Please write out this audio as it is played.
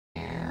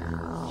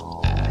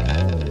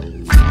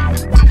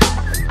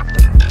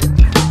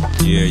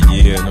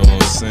Yeah, know what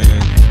I'm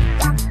saying?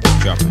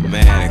 Dropping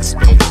mad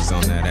explosions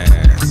on that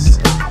ass.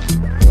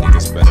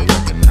 Niggas better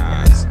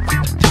recognize.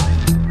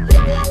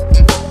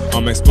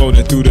 I'm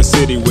exploding through the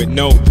city with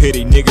no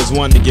pity. Niggas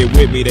want to get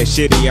with me, they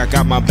shitty. I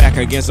got my back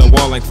against a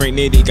wall like Frank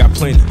Nitty. Got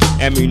plenty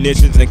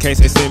ammunitions in case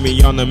they send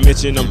me on a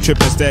mission. I'm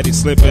tripping, steady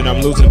slipping,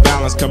 I'm losing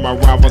balance cause my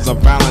rivals are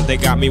violent. They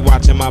got me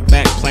watching my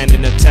back,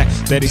 planning attack.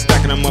 Steady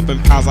stacking them up in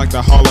piles like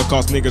the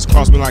Holocaust. Niggas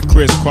cross me like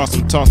crisscross,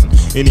 I'm tossing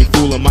any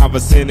fool in my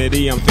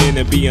vicinity. I'm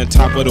finna be on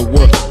top of the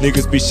world.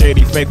 Niggas be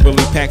shady,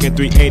 faithfully packing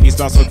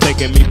 380s. Also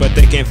taking me, but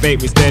they can't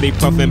fade me. Steady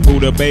puffing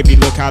Buddha, baby,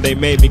 look how they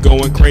made me.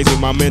 Going crazy,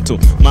 my mental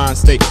mind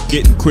state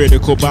getting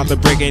critical. About to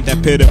break, ain't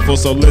that pitiful.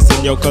 So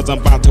listen, yo, cause I'm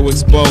about to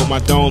explode. My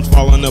dome's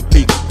falling a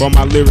peak from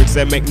my lyrics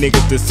that make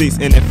niggas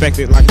deceased and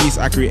infected like yeast.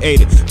 I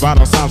created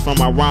vital sounds from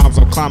my rhymes.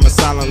 I'm climbing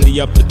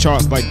silently up the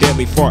charts like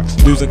deadly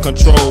farts. Losing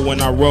control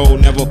when I roll,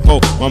 never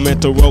fold. My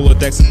mental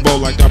Rolodex is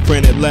bold like I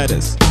printed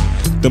letters.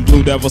 The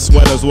blue devil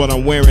sweater's what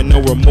I'm wearing.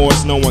 No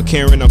remorse, no one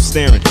caring. I'm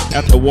staring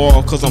at the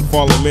wall cause I'm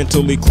falling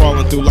mentally,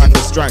 crawling through life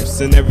in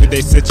stripes. An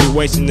everyday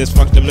situation, this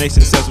fucked up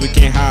nation says we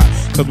can't hide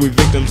cause we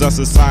victims of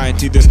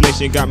society. This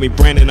nation got me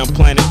branded, I'm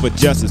planning for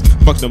justice.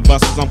 Fuck them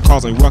buses, I'm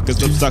causing ruckus.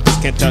 Them suckers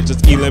can't touch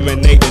us,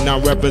 eliminating our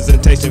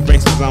representation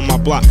faces on my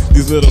block.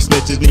 These little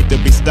snitches need to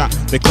be stopped.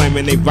 They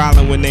claiming they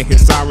violent when they hear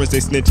sirens. They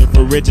snitching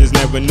for riches.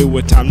 Never knew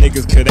what time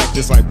niggas could act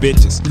just like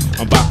bitches.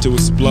 I'm about to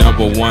explode.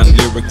 Number one,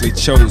 lyrically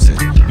chosen,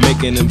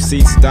 making them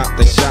see stop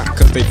the shot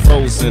cause they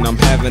frozen. I'm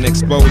having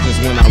explosions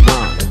when I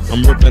rhyme.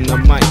 I'm ripping the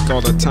mic all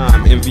the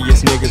time.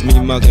 Envious niggas me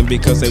mugging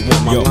because they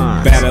want my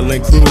lines.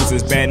 Battling crews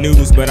is bad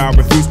news, but I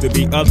refuse to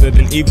be other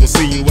than evil.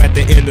 See you at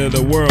the end of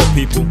the world,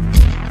 people.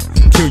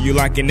 Kill you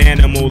like an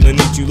animal and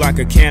eat you like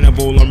a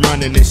cannibal. I'm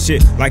running this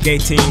shit like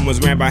 18 was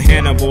ran by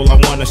Hannibal. I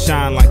wanna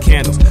shine like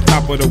candles,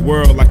 top of the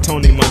world like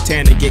Tony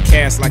Montana. Get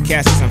cast like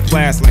Cassius and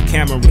flash like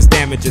cameras.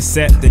 Damage is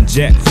set, then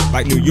jet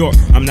like New York.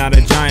 I'm not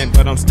a giant,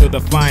 but I'm still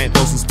defiant.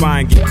 Those who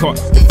spying get caught.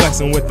 You're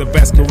flexing with the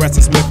best,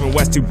 caressing Smith and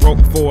West. Too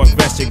broke for a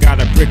vest, you got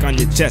a brick on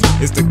your chest.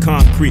 It's the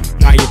concrete,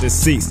 now you're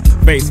deceased.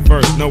 Face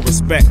first, no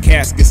respect,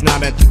 caskets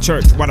not at the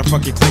church. Why the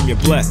fuck you claim you're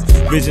blessed?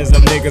 Visions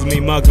of niggas me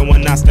mugging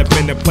when I step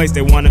into place.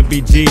 They wanna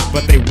be G's,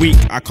 but they weak.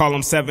 I call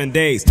them 7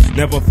 days,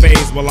 never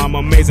phase. Well, I'm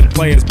amazing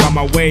players by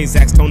my ways.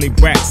 Ask Tony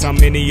Brax, how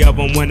many of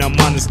them when I'm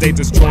on the stage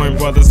destroying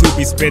brothers who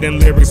be spitting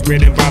lyrics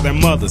written by their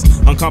mothers.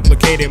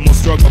 Uncomplicated, more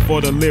struggle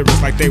for the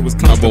lyrics like they was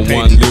constipated.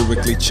 Number one,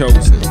 lyrically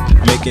chosen,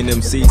 making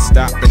them see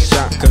stop the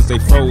shot cause they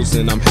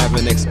frozen. I'm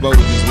having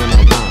explosions when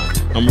I rhyme.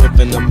 I'm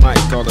ripping the mic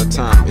all the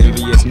time.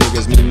 Envious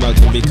niggas me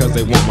mugging because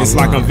they want my It's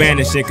like I'm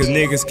vanishing cause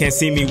niggas can't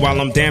see me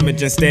while I'm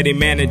damaging. Steady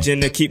managing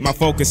to keep my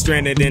focus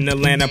stranded in the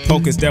land of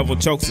pocus. Devil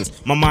chokes us.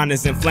 My mind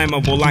is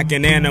inflammable like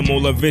an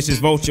animal, a vicious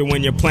vulture.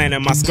 When you're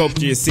planning my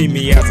sculpture, you see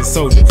me as a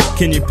soldier.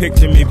 Can you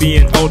picture me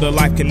being older?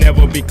 Life can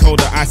never be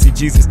colder. I see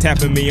Jesus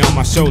tapping me on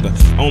my shoulder.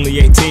 Only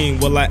 18,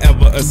 will I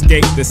ever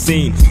escape the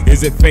scene?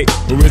 Is it fate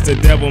or is the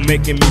devil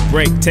making me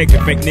break?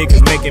 Taking fake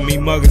niggas, making me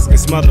muggers get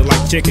smothered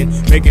like chicken.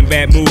 Making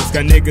bad moves,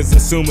 got niggas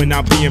assuming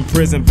I'll be in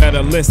prison.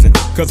 Better listen,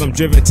 cause I'm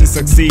driven to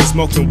succeed.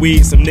 Smoking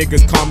weed, some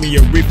niggas call me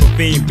a reefer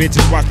fiend.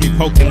 Bitches watch me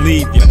poke and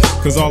leave ya,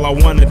 cause all I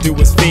wanna do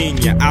is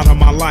fiend ya out of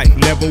my life.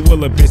 Never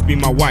will a bitch be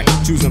my wife.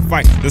 Choosing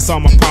fight, that's all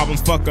my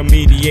problems. Fuck a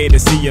mediator,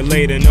 see you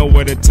later. Know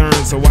where to turn,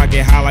 so I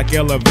get high like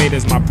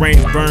elevators. My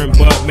brain's burn,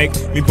 but make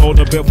me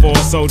bolder. Built for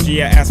a soldier,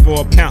 yeah, ask for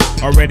a pound.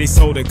 Already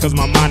sold it, cause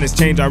my mind has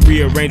changed. I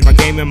rearrange my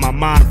game in my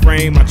mind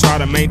frame. I try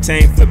to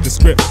maintain, flip the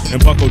script,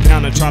 and buckle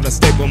down and try to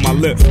staple my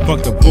lip.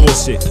 Fuck the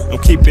bullshit, I'm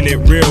keeping it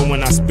real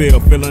when I spill.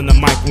 Feeling the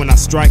mic when I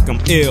strike, I'm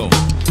ill.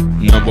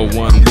 Number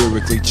one,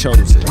 lyrically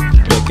chosen,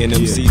 making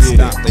them see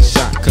stop the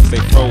shot cause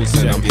they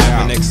frozen. I'm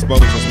having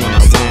explosions when I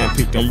rhyme.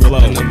 I'm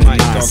ripping the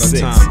mic all the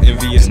time.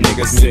 Envious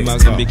niggas me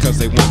mugging because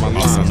they want my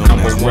lines.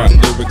 Number one,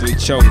 lyrically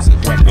chosen,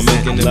 I'm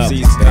making them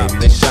see stop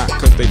the shot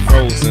cause they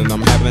frozen.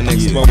 I'm having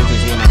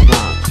explosions when I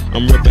rhyme.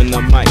 I'm ripping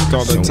the mic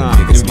all the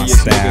time.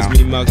 Envious niggas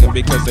me mugging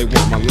because they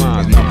want my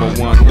lines. Number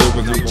one,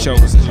 lyrically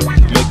chosen,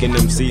 making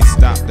them see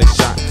stop the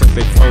shot cause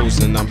they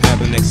frozen. I'm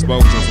having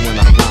explosions when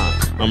I rhyme.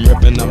 I'm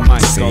ripping the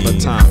mic all the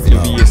time.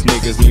 Envious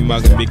niggas me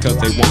mugging because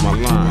they want my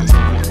lines.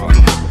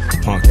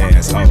 Punk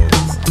assholes.